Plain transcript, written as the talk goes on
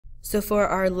So for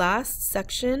our last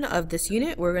section of this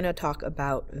unit, we're going to talk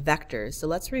about vectors. So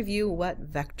let's review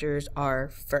what vectors are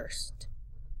first.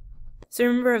 So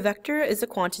remember, a vector is a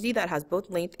quantity that has both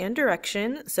length and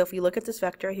direction. So if you look at this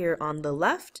vector here on the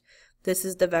left, this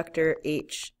is the vector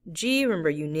hg. Remember,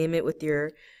 you name it with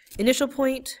your initial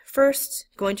point first,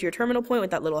 going to your terminal point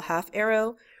with that little half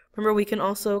arrow. Remember, we can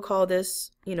also call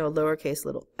this, lowercase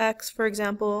little x, for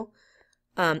example,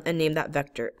 and name that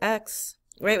vector x,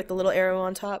 right, with the little arrow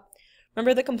on top.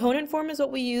 Remember, the component form is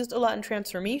what we used a lot in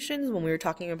transformations when we were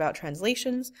talking about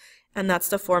translations, and that's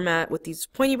the format with these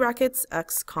pointy brackets,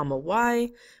 x comma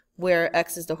y, where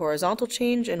x is the horizontal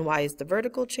change and y is the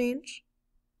vertical change,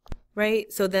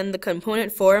 right? So then the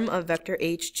component form of vector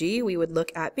hg, we would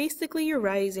look at basically your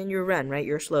rise and your run, right,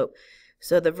 your slope.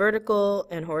 So the vertical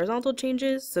and horizontal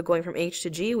changes, so going from h to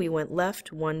g, we went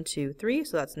left 1, 2, 3,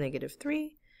 so that's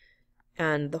 -3.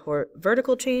 And the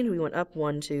vertical change, we went up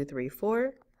 1, 2, 3,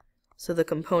 4. So the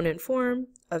component form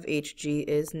of hg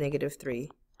is -3,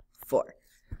 4.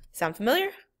 Sound familiar?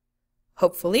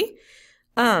 Hopefully.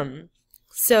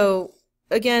 So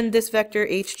again, this vector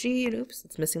hg, and oops,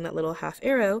 it's missing that little half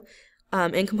arrow,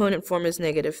 in component form is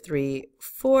 -3,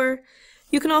 4.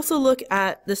 You can also look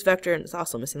at this vector, and it's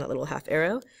also missing that little half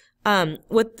arrow,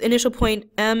 with initial point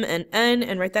m and n,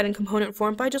 and write that in component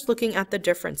form by just looking at the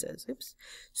differences. Oops.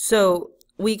 So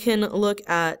we can look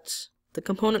at the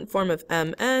component form of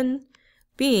mn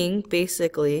being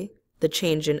basically the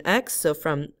change in x, so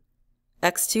from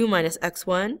x2 minus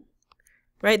x1,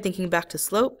 right, thinking back to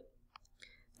slope,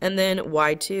 and then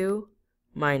y2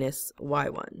 minus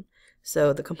y1.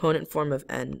 So the component form of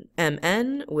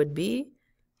mn would be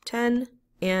 10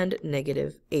 and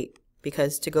 -8,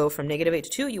 because to go from -8 to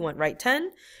 2, you went right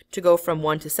 10. To go from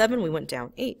 1 to 7, we went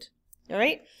down 8. All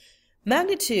right?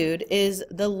 Magnitude is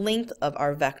the length of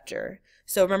our vector.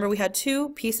 So remember, we had two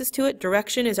pieces to it.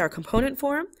 Direction is our component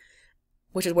form,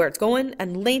 which is where it's going,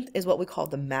 and length is what we call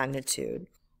the magnitude.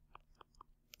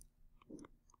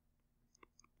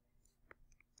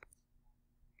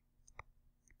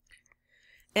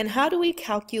 And how do we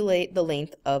calculate the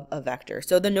length of a vector?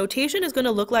 So the notation is going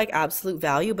to look like absolute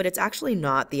value, but it's actually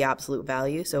not the absolute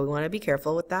value, so we want to be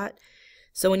careful with that.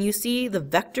 So when you see the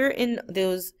vector in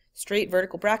those straight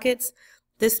vertical brackets,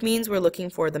 this means we're looking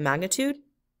for the magnitude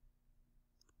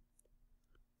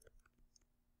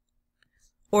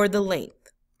or the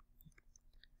length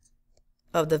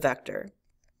of the vector.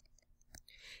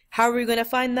 How are we going to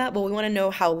find that? Well, we want to know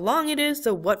how long it is,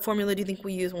 so what formula do you think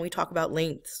we use when we talk about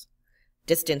lengths?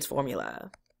 Distance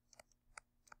formula.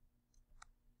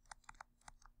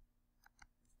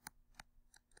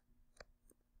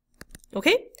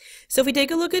 Okay, so if we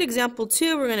take a look at example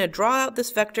 2, we're going to draw out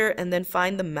this vector and then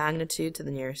find the magnitude to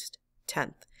the nearest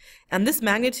 10th. And this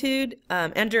magnitude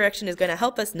and direction is going to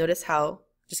help us notice how,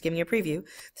 just giving you a preview,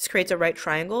 this creates a right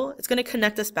triangle. It's going to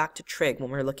connect us back to trig when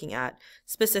we're looking at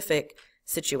specific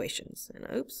situations. And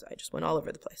oops, I just went all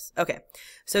over the place. Okay,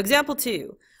 so example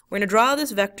 2. We're going to draw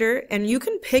this vector, and you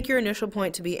can pick your initial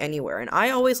point to be anywhere. And I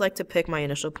always like to pick my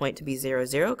initial point to be 0,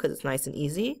 0, because it's nice and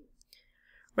easy,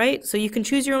 right? So you can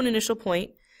choose your own initial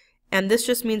point, and this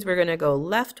just means we're going to go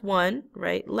left 1,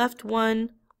 right? Left 1,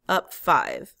 up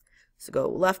 5. So go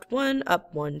left 1,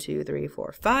 up 1, 2, 3,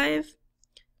 4, 5.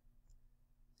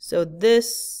 So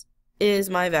this is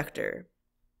my vector.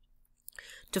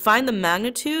 To find the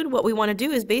magnitude, what we want to do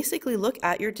is basically look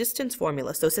at your distance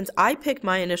formula. So since I picked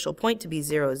my initial point to be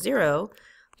 0, 0,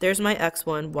 there's my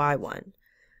x1, y1.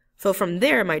 So from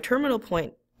there, my terminal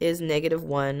point is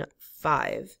 -1,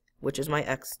 5, which is my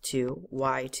x2,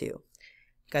 y2. You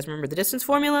guys remember the distance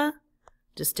formula?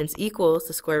 Distance equals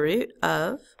the square root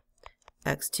of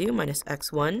x2 minus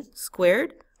x1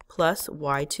 squared plus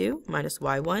y2 minus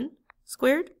y1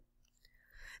 squared.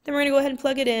 Then we're going to go ahead and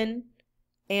plug it in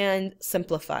and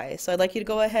simplify. So I'd like you to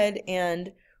go ahead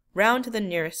and round to the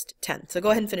nearest 10th. So go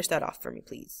ahead and finish that off for me,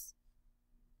 please.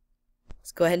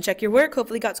 Let's go ahead and check your work.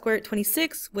 Hopefully you got square root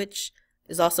 26, which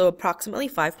is also approximately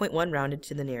 5.1 rounded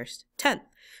to the nearest 10th.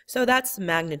 So that's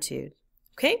magnitude.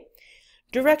 Okay?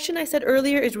 Direction, I said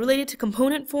earlier, is related to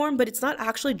component form, but it's not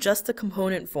actually just the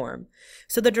component form.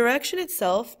 So the direction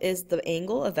itself is the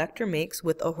angle a vector makes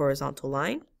with a horizontal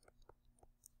line.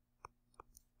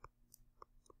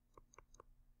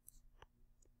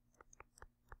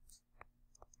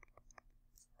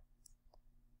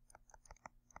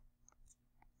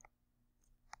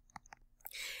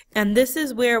 And this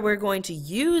is where we're going to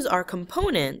use our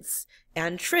components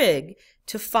and trig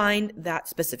to find that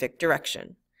specific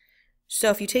direction. So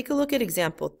if you take a look at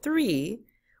example 3,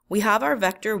 we have our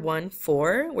vector 1,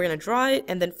 4. We're going to draw it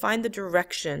and then find the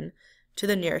direction to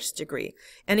the nearest degree.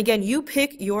 And again, you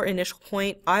pick your initial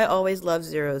point. I always love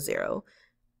 0, 0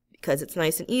 because it's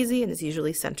nice and easy and it's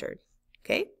usually centered.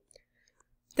 Okay?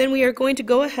 Then we are going to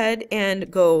go ahead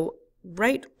and go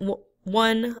right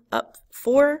 1 up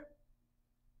 4.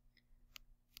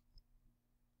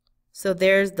 So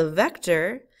there's the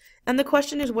vector. And the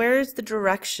question is, where is the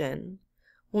direction?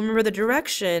 Well, remember, the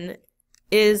direction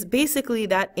is basically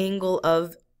that angle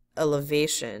of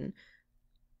elevation.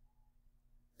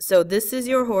 So this is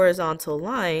your horizontal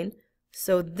line.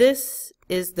 So this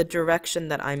is the direction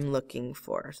that I'm looking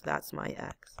for. So that's my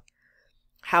x.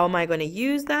 How am I going to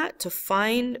use that to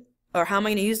find, or how am I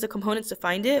going to use the components to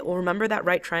find it? Well, remember that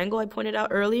right triangle I pointed out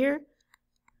earlier?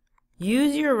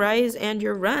 Use your rise and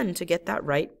your run to get that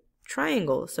right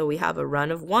triangle. So we have a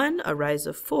run of 1, a rise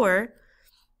of 4.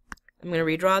 I'm going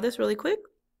to redraw this really quick.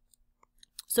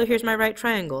 So here's my right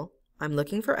triangle. I'm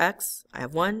looking for x. I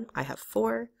have 1, I have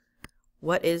 4.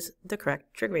 What is the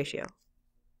correct trig ratio?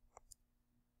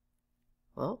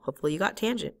 Well, hopefully you got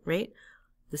tangent, right?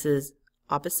 This is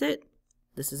opposite.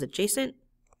 This is adjacent.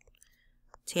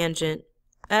 Tangent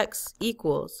x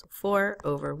equals 4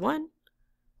 over 1.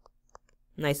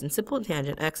 Nice and simple.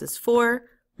 Tangent x is 4.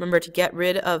 Remember, to get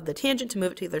rid of the tangent, to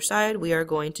move it to the other side, we are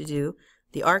going to do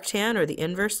the arctan, or the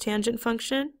inverse tangent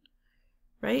function,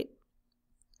 right,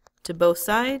 to both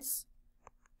sides.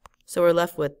 So we're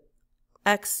left with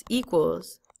x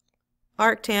equals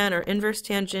arctan, or inverse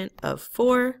tangent, of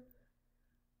 4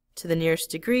 to the nearest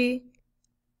degree,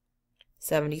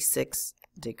 76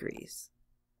 degrees.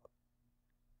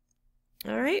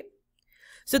 All right.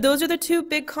 So those are the two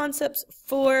big concepts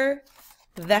for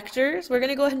vectors. We're going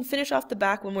to go ahead and finish off the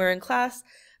back when we're in class.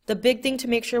 The big thing to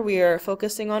make sure we are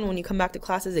focusing on when you come back to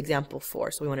class is example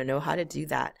 4. So we want to know how to do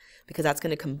that, because that's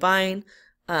going to combine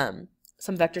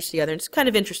some vectors together. And it's kind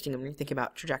of interesting when you're thinking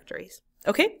about trajectories.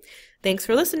 Okay, thanks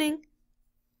for listening.